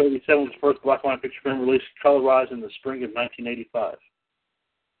 1937 was the first black and white picture film released colorized in the spring of 1985.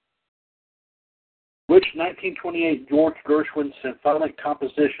 Which 1928 George Gershwin symphonic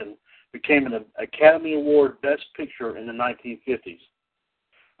composition became an Academy Award Best Picture in the 1950s?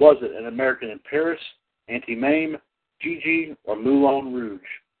 Was it An American in Paris, Anti-Mame, Gigi, or Moulin Rouge?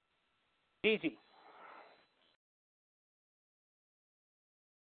 Gigi.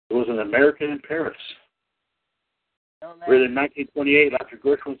 It was An American in Paris. Written in 1928 after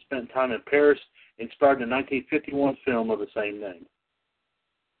Gershwin spent time in Paris, inspired the 1951 film of the same name.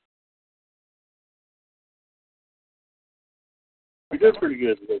 You did pretty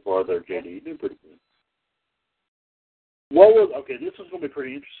good so far there, JD. You did pretty good. This is going to be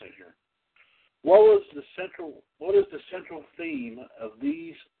pretty interesting here. What is the central theme of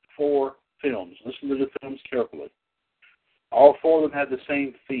these four films? Listen to the films carefully. All four of them have the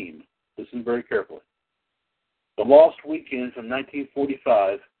same theme. Listen very carefully. The Lost Weekend from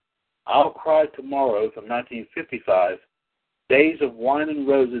 1945, I'll Cry Tomorrow from 1955, Days of Wine and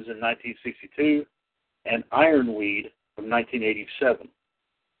Roses in 1962, and Ironweed from 1987.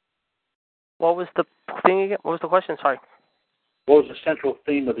 What was the thing again? What was the question? Sorry. What was the central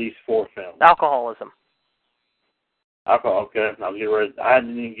theme of these four films? Alcoholism. Alcohol, okay. I'll get ready. I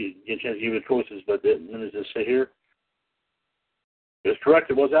didn't even get a chance to give you the choices, but then does it say here? It was correct.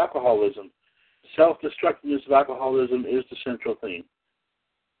 It was alcoholism. Self-destructiveness of alcoholism is the central theme.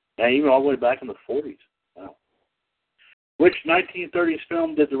 Now, even all the way back in the 40s. Wow. Which 1930s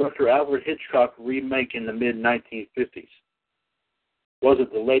film did director Alfred Hitchcock remake in the mid-1950s? Was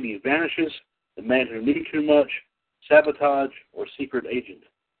it The Lady Vanishes, The Man Who Knew Too Much, Sabotage, or Secret Agent?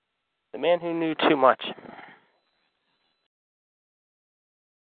 The Man Who Knew Too Much.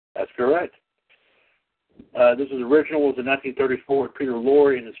 That's correct. This was original, was in 1934 with Peter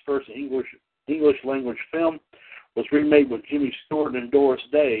Lorre in his first English language film, was remade with Jimmy Stewart and Doris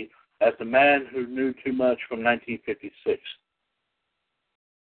Day as The Man Who Knew Too Much from 1956.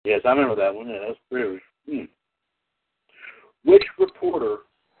 Yes, I remember that one. Yeah, that's pretty. Which performer,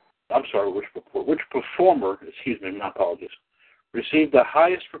 my apologies, received the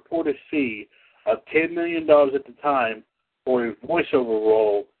highest reported fee of $10 million at the time for a voiceover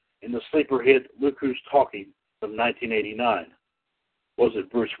role in the sleeper hit Look Who's Talking from 1989? Was it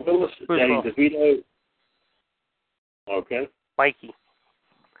Bruce Willis, Danny DeVito? Okay. Mikey.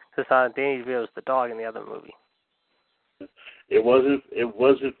 Because Danny DeVito was the dog in the other movie. It was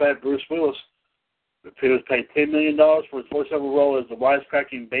in fact Bruce Willis. He was paid $10 million for his voiceover role as the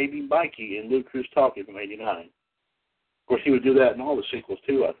wisecracking baby Mikey in Luke Who's Talking from '89. Of course, he would do that in all the sequels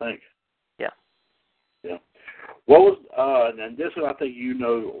too, I think. Yeah. Yeah. What was and this one I think you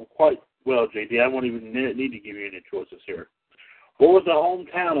know quite well, JD. I won't even need to give you any choices here. What was the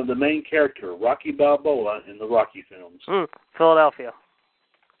hometown of the main character, Rocky Balboa, in the Rocky films? Philadelphia.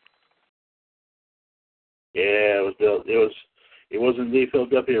 Yeah, it was indeed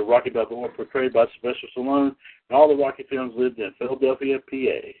Philadelphia. Rocky Balboa, portrayed by Sylvester Stallone, and all the Rocky films lived in Philadelphia,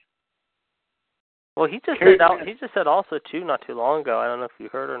 PA. Well, he just said also too not too long ago. I don't know if you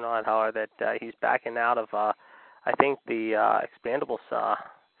heard or not, however, that he's backing out of I think the Expandables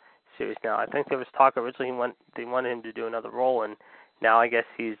series now. I think there was talk originally they wanted him to do another role, and now I guess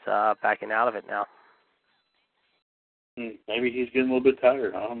he's backing out of it now. Maybe he's getting a little bit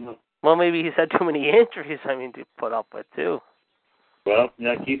tired. I don't know. Well, maybe he's had too many injuries. To put up with too. Well,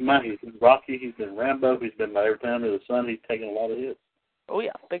 keep in mind, he's been Rocky, he's been Rambo, he's been by every time under the sun, he's taken a lot of hits. Oh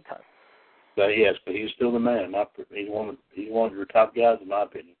yeah, big time. But yes, but he's still the man. He's one of your top guys in my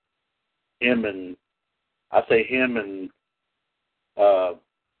opinion. Him and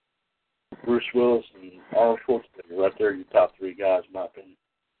Bruce Willis and Arnold Schwarzenegger right there, your top three guys in my opinion.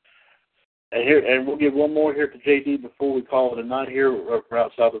 And we'll give one more here to JD before we call it a night here. We're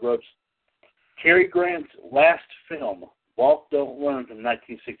outside the ropes. Cary Grant's last film, Walk, Don't Run from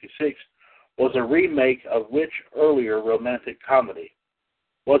 1966, was a remake of which earlier romantic comedy?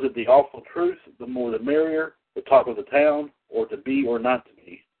 Was it The Awful Truth, The More the Merrier, The Talk of the Town, or To Be or Not to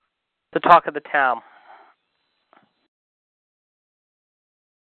Be? The Talk of the Town.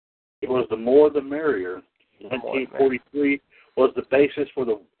 It was The More the Merrier. 1943 was the basis for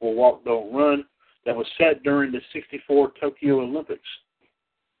Walk, Don't Run that was set during the 1964 Tokyo Olympics.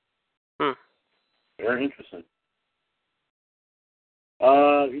 Very interesting.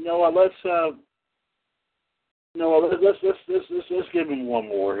 You know what? Let's give him one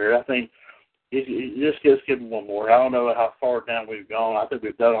more here. I think just give him one more. I don't know how far down we've gone. I think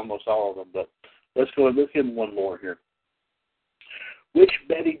we've done almost all of them, but let's give him one more here. Which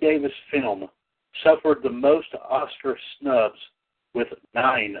Bette Davis film suffered the most Oscar snubs with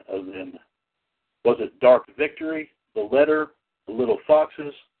 9 of them? Was it Dark Victory, The Letter, The Little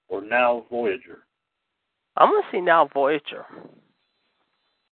Foxes, or Now Voyager? I'm going to say Now Voyager.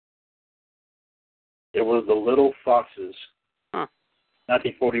 It was The Little Foxes.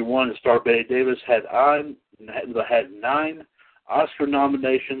 1941, starred Bette Davis, had 9 Oscar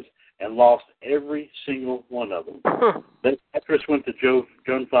nominations and lost every single one of them. Best Actress went to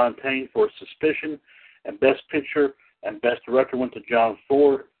Joan Fontaine for Suspicion, and Best Picture and Best Director went to John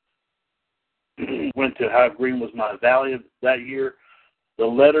Ford. Went to How Green Was My Valley that year. The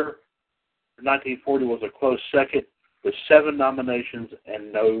Letter, 1940, was a close second with 7 nominations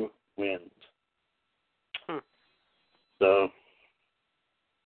and no wins. So,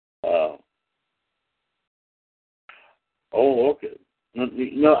 okay. I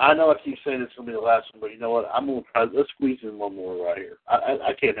know I keep saying it's going to be the last one, but you know what? I'm going to try. Let's squeeze in one more right here.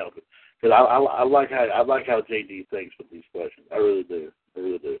 I can't help it because I like how JD thinks with these questions. I really do.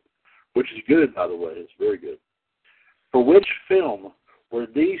 Which is good, by the way. It's very good. For which film were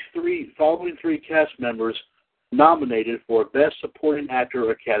these following three cast members nominated for Best Supporting Actor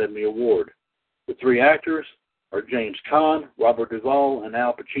Academy Award? The three actors are James Caan, Robert Duvall, and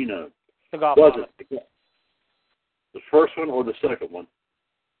Al Pacino. Was it the first one or the second one?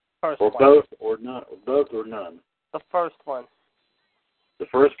 First or one. both or none? Or both or none? The first one. The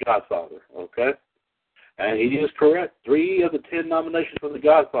first Godfather, okay? And he is correct. 3 of the 10 nominations for The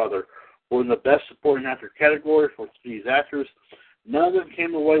Godfather were in the Best Supporting Actor category for these actors. None of them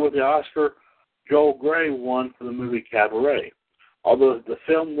came away with the Oscar. Joel Grey won for the movie Cabaret. Although the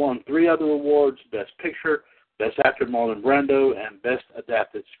film won 3 other awards, Best Picture, Best Actor Marlon Brando, and Best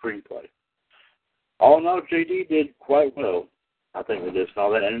Adapted Screenplay. All in all, JD did quite well, I think, with this and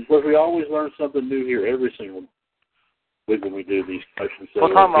all that. And of course, we always learn something new here every single week when we do these questions. So, well,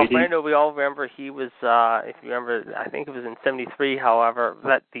 talking about Brando, we all remember he was, if you remember, I think it was in '73, however,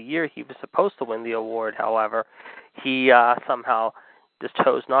 that the year he was supposed to win the award, however, he somehow just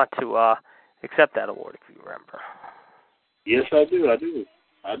chose not to accept that award, if you remember. Yes, I do.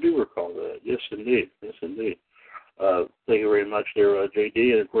 I do recall that. Yes, indeed. Thank you very much there,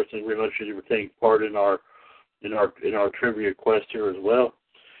 JD, and of course, thank you very much for taking part in our trivia quest here as well.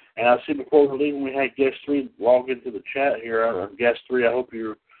 And I see before we're leaving, we had guest 3 log into the chat here. Our guest 3, I hope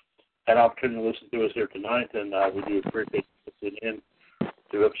you had an opportunity to listen to us here tonight, and we do appreciate you listening in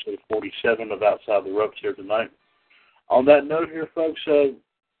to episode 47 of Outside the Ropes here tonight. On that note here, folks,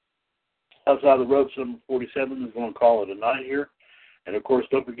 Outside the Ropes number 47 is going to call it a night here. And, of course,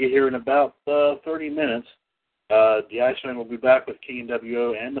 don't forget here in about 30 minutes, the Iceman will be back with King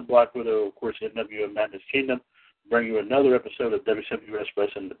WO and the Black Widow, of course, NWO Madness Kingdom, bring you another episode of WCWUS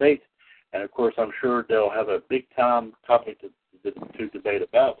Wrestling Debate. And, of course, I'm sure they'll have a big-time topic to debate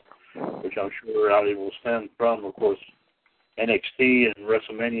about, which I'm sure Ali will stem from, of course, NXT and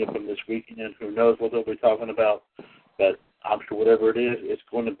WrestleMania from this weekend. And who knows what they'll be talking about. But I'm sure whatever it is, it's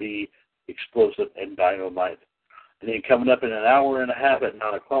going to be explosive and dynamite. And then coming up in an hour and a half at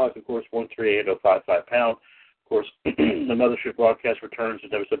 9 o'clock, of course, 138-055-pound. Of course, the Mothership broadcast returns to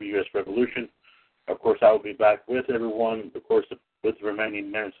WCWUS Revolution. Of course, I will be back with everyone, of course, with the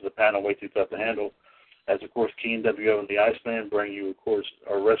remaining minutes of the panel, way too tough to handle. As, of course, King WO and the Iceman bring you, of course,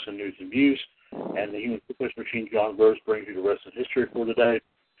 our wrestling news and views. And the Human Fitness Machine, John Rose, brings you the wrestling history for today.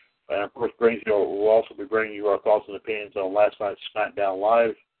 And, of course, we'll also be bringing you our thoughts and opinions on last night's SmackDown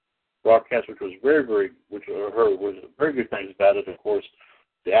Live broadcast, which was very good things about it. Of course,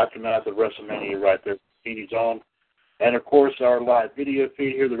 the aftermath of WrestleMania right there, TV's on. And, of course, our live video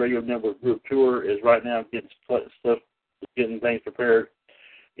feed here, the Radio Network Group Tour, is right now getting things prepared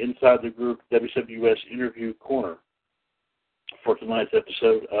inside the group WCWUS Interview Corner for tonight's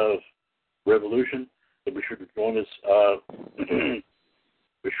episode of Revolution. So be sure to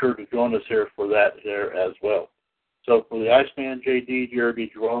join us, here for that there as well. So for the Iceman, JD, Jeremy,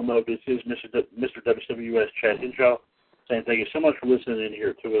 Geronimo, this is Mr. WCWUS Chad Hinshaw saying thank you so much for listening in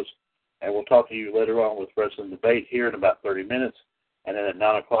here to us. And we'll talk to you later on with Wrestling Debate here in about 30 minutes, and then at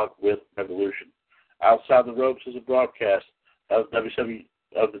 9 o'clock with Revolution. Outside the Ropes is a broadcast of the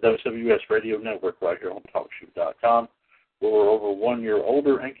WCWUS Radio Network right here on TalkShoe.com, where we're over 1 year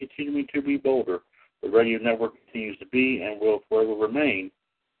older and continuing to be bolder. The radio network continues to be and will forever remain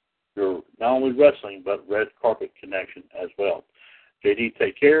your not only wrestling but red carpet connection as well. JD,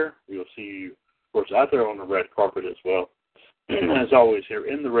 take care. We'll see you, of course, out there on the red carpet as well. As always, here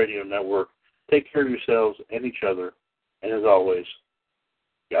in the radio network, take care of yourselves and each other. And as always,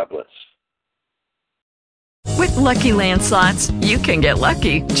 God bless. With Lucky Land Slots, you can get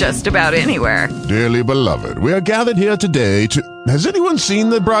lucky just about anywhere. Dearly beloved, we are gathered here today to... Has anyone seen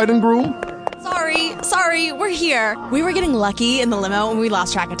the bride and groom? Sorry, we're here. We were getting lucky in the limo and we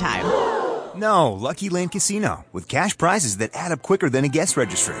lost track of time. No, Lucky Land Casino, with cash prizes that add up quicker than a guest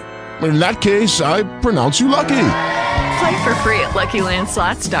registry. In that case, I pronounce you lucky. Play for free at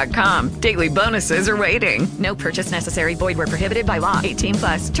LuckyLandSlots.com. Daily bonuses are waiting. No purchase necessary. Void where prohibited by law.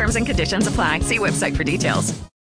 18+. Terms and conditions apply. See website for details.